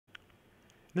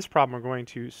In this problem, we're going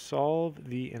to solve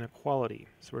the inequality.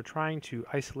 So we're trying to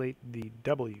isolate the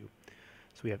w.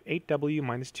 So we have 8w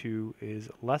minus 2 is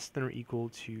less than or equal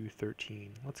to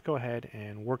 13. Let's go ahead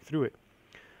and work through it.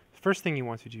 The first thing you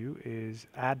want to do is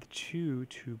add the 2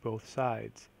 to both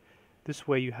sides. This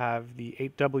way you have the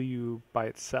 8w by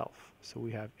itself. So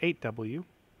we have 8w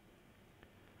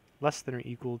less than or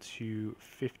equal to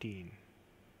 15.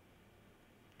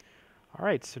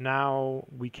 Alright, so now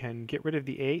we can get rid of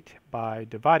the 8 by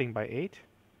dividing by 8.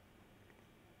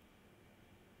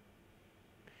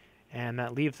 And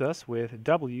that leaves us with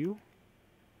w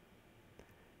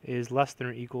is less than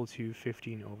or equal to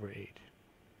 15 over 8.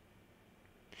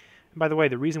 And by the way,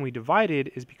 the reason we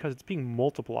divided is because it's being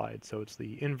multiplied, so it's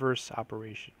the inverse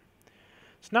operation.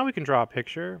 So now we can draw a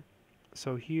picture.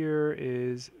 So here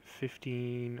is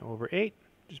 15 over 8.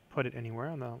 Just put it anywhere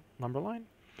on the number line.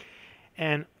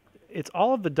 And it's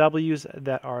all of the w's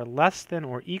that are less than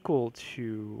or equal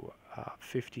to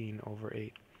 15 over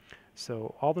 8.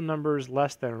 So all the numbers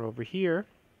less than are over here,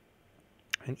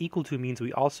 and equal to means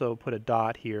we also put a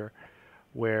dot here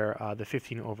where the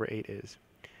 15 over 8 is.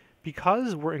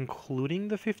 Because we're including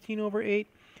the 15 over 8,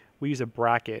 we use a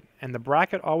bracket, and the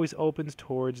bracket always opens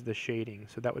towards the shading,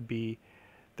 so that would be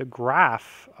the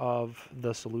graph of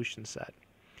the solution set.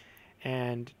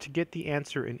 And to get the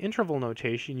answer in interval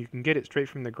notation, you can get it straight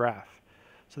from the graph.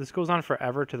 So this goes on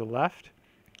forever to the left,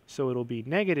 so it'll be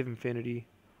negative infinity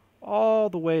all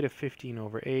the way to 15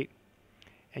 over 8.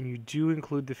 And you do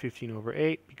include the 15 over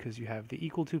 8 because you have the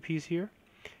equal to piece here.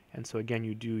 And so again,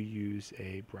 you do use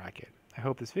a bracket. I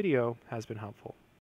hope this video has been helpful.